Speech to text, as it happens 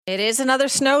It is another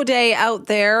snow day out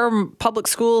there. Public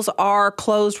schools are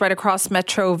closed right across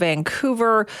Metro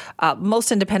Vancouver.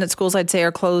 Most independent schools, I'd say,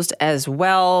 are closed as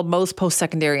well. Most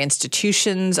post-secondary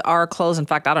institutions are closed. In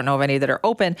fact, I don't know of any that are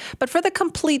open. But for the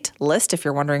complete list, if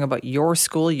you're wondering about your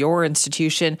school, your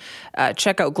institution,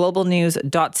 check out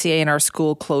globalnews.ca and our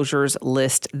school closures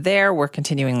list there. We're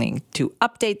continuing to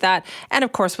update that. And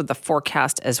of course, with the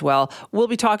forecast as well. We'll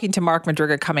be talking to Mark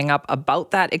Madriga coming up about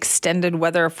that extended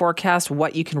weather forecast,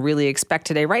 what you can really expect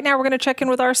today. Right now, we're going to check in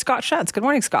with our Scott Schutz. Good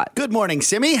morning, Scott. Good morning,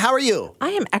 Simi. How are you? I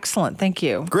am excellent. Thank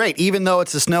you. Great. Even though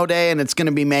it's a snow day and it's going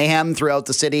to be mayhem throughout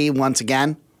the city once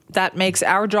again. That makes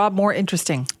our job more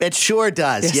interesting. It sure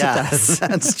does. Yes, it does.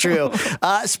 That's true.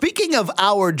 Speaking of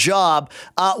our job,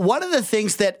 one of the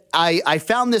things that I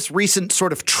found this recent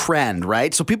sort of trend,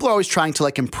 right? So people are always trying to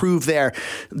improve their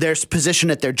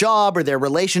position at their job or their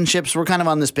relationships. We're kind of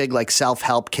on this big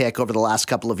self-help kick over the last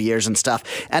couple of years and stuff.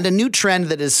 And a new trend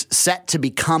that is set to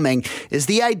be coming is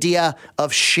the idea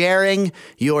of sharing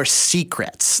your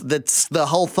secrets. That's the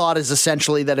whole thought is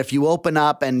essentially that if you open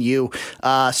up and you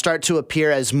start to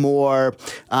appear as more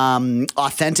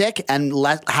authentic and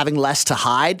having less to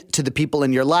hide to the people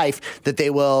in your life, that they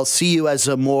will see you as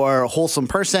a more wholesome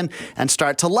person and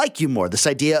start to like you more. This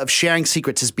idea of sharing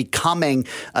secrets is becoming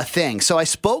a thing. So I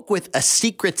spoke with a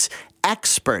secrets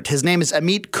expert. His name is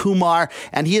Amit Kumar,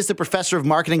 and he is the professor of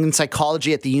marketing and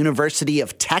psychology at the University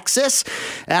of Texas.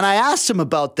 And I asked him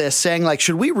about this, saying,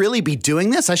 should we really be doing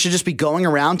this? I should just be going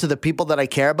around to the people that I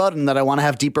care about and that I want to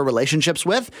have deeper relationships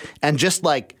with and just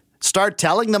start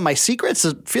telling them my secrets.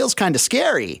 It feels kind of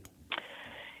scary.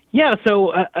 Yeah.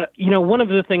 So, one of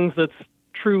the things that's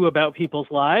true about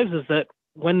people's lives is that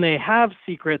when they have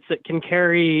secrets, it can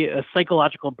carry a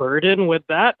psychological burden with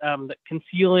that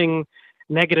concealing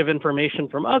negative information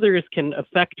from others can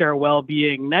affect our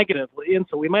well-being negatively. And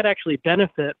so we might actually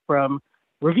benefit from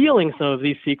revealing some of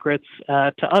these secrets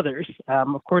to others.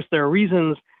 Of course, there are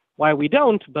reasons why we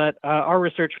don't, but our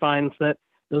research finds that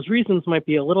those reasons might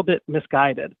be a little bit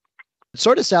misguided. It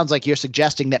sort of sounds like you're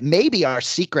suggesting that maybe our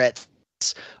secrets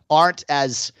aren't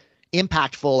as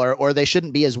impactful or they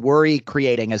shouldn't be as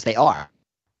worry-creating as they are.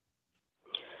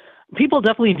 People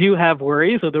definitely do have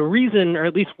worries. So the reason, or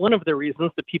at least one of the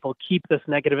reasons that people keep this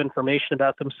negative information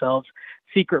about themselves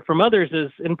secret from others is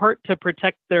in part to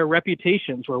protect their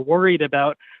reputations. We're worried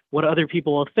about what other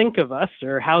people will think of us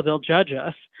or how they'll judge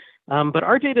us. But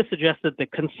our data suggests that the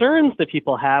concerns that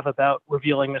people have about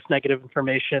revealing this negative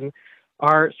information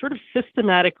are sort of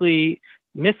systematically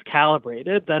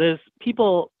miscalibrated. That is,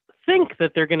 people think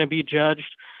that they're going to be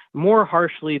judged more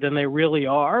harshly than they really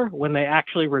are when they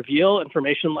actually reveal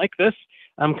information like this,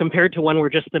 compared to when we're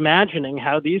just imagining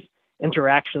how these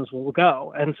interactions will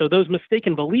go. And so those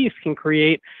mistaken beliefs can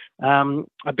create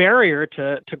a barrier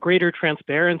to greater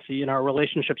transparency in our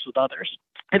relationships with others.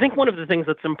 I think one of the things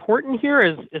that's important here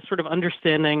is sort of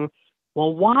understanding,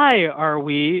 well, why are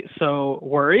we so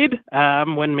worried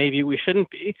when maybe we shouldn't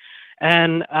be?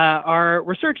 And our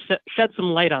research shed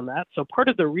some light on that. So part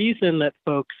of the reason that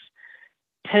folks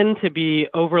tend to be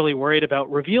overly worried about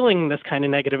revealing this kind of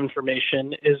negative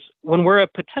information is when we're a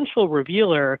potential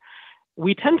revealer,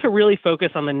 we tend to really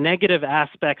focus on the negative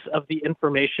aspects of the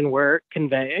information we're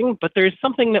conveying, but there's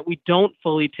something that we don't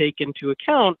fully take into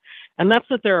account, and that's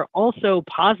that there are also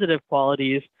positive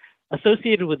qualities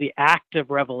associated with the act of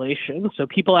revelation. So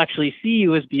people actually see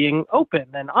you as being open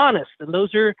and honest, and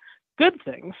those are good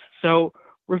things. So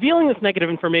revealing this negative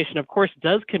information, of course,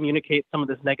 does communicate some of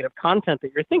this negative content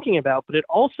that you're thinking about, but it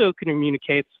also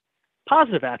communicates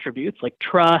positive attributes like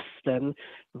trust and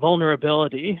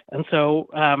vulnerability. And so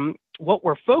what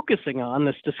we're focusing on,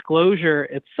 this disclosure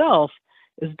itself,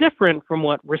 is different from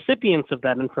what recipients of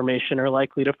that information are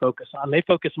likely to focus on. They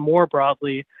focus more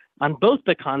broadly on both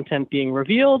the content being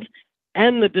revealed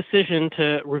and the decision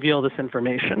to reveal this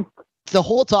information. The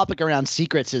whole topic around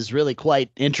secrets is really quite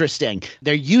interesting.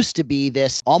 There used to be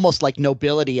this almost like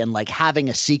nobility and having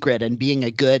a secret and being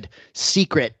a good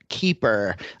secret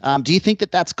keeper. Do you think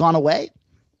that that's gone away?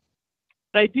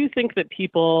 I do think that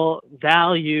people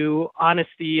value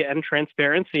honesty and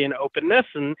transparency and openness,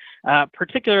 and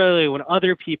particularly when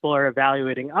other people are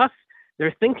evaluating us,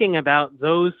 they're thinking about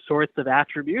those sorts of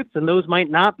attributes, and those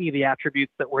might not be the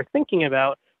attributes that we're thinking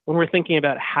about when we're thinking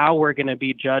about how we're going to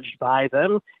be judged by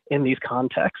them in these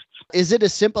contexts. Is it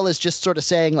as simple as just sort of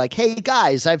saying hey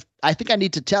guys, I think I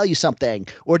need to tell you something?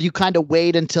 Or do you kind of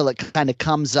wait until it kind of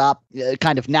comes up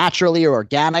kind of naturally or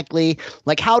organically?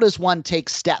 How does one take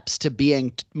steps to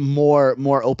being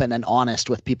more open and honest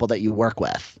with people that you work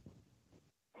with?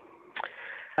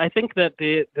 I think that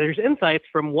there's insights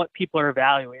from what people are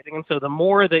evaluating. And so the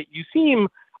more that you seem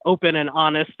open and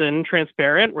honest and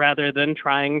transparent rather than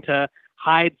trying to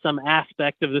hide some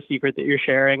aspect of the secret that you're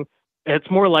sharing,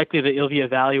 it's more likely that you'll be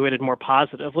evaluated more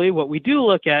positively. What we do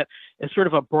look at is sort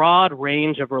of a broad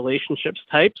range of relationships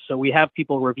types. So we have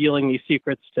people revealing these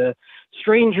secrets to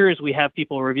strangers. We have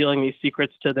people revealing these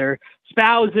secrets to their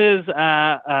spouses.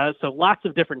 So lots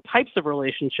of different types of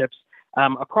relationships.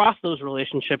 Across those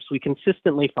relationships, we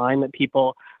consistently find that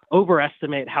people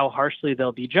overestimate how harshly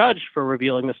they'll be judged for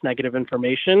revealing this negative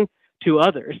information to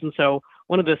others. And so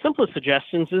one of the simplest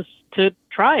suggestions is to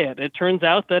try it. It turns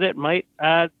out that it might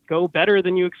go better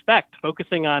than you expect.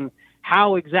 Focusing on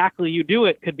how exactly you do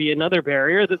it could be another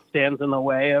barrier that stands in the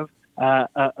way of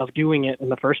doing it in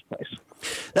the first place.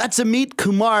 That's Amit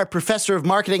Kumar, professor of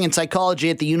marketing and psychology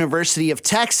at the University of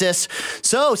Texas.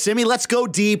 So, Simi, let's go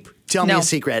deep. Tell me a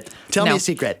secret. Tell me a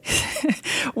secret.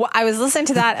 Well, I was listening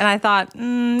to that and I thought,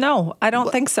 no, I don't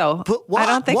think so. But why? I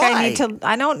don't think I need to.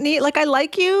 I don't need, like, I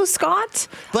like you, Scott.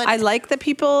 But I like the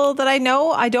people that I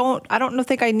know. I don't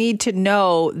think I need to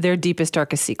know their deepest,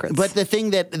 darkest secrets. But the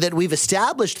thing that we've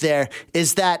established there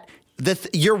is that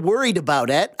you're worried about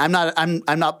it. I'm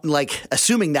not like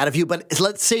assuming that of you, but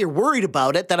let's say you're worried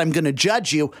about it, that I'm going to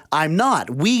judge you. I'm not.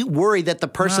 We worry that the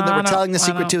person that we're telling the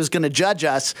secret to is going to judge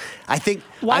us. I think.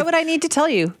 Why would I need to tell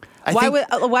you? Why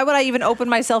would I even open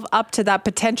myself up to that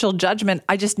potential judgment?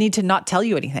 I just need to not tell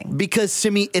you anything. Because,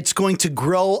 Simi, it's going to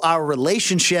grow our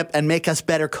relationship and make us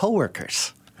better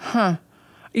coworkers. Huh.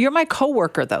 You're my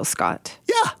coworker, though, Scott.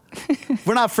 Yeah.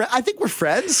 We're not friends. I think we're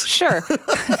friends. Sure.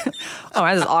 Oh,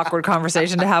 that's an awkward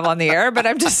conversation to have on the air, but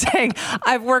I'm just saying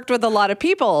I've worked with a lot of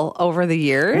people over the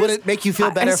years. Would it make you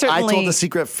feel better if I told the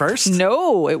secret first?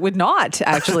 No, it would not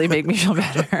actually make me feel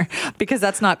better because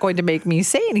that's not going to make me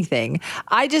say anything.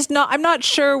 I'm not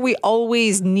sure we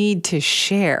always need to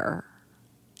share.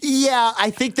 Yeah,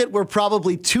 I think that we're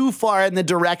probably too far in the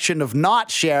direction of not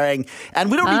sharing,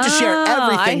 and we don't need to share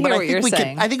everything.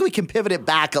 I think we can pivot it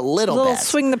back a little bit.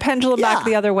 Swing the pendulum back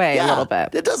the other way a little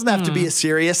bit. It doesn't have to be a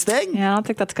serious thing. Yeah, I don't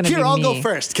think that's going to be Here, I'll me. go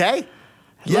first, okay?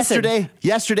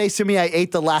 Yesterday, Simi, I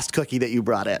ate the last cookie that you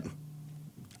brought in.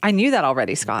 I knew that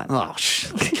already, Scott. Oh,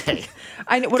 okay.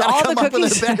 All the cookies, up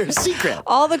with a better secret.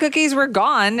 All the cookies were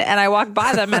gone, and I walked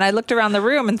by them, and I looked around the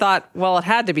room and thought, well, it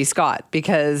had to be Scott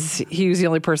because he was the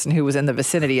only person who was in the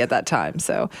vicinity at that time.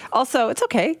 So, also, it's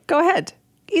okay. Go ahead.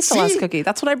 Eat the last cookie.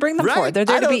 That's what I bring them for. They're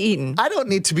there to be eaten. I don't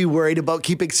need to be worried about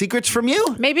keeping secrets from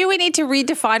you. Maybe we need to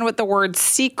redefine what the word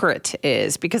secret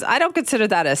is because I don't consider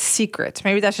that a secret.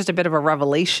 Maybe that's just a bit of a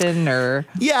revelation or...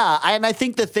 Yeah, and I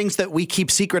think the things that we keep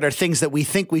secret are things that we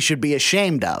think we should be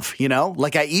ashamed of, you know?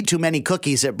 Like I eat too many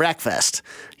cookies at breakfast.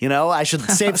 You know, I should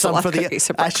save some for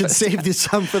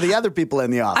some for the other people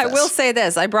in the office. I will say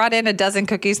this. I brought in a dozen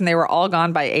cookies and they were all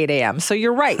gone by 8 a.m. So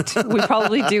you're right. We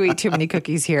probably do eat too many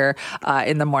cookies here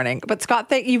in the morning. But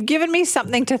Scott, you've given me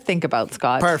something to think about,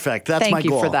 Scott. Perfect. That's my goal. Thank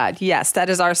you for that. Yes, that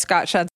is our Scott Shunts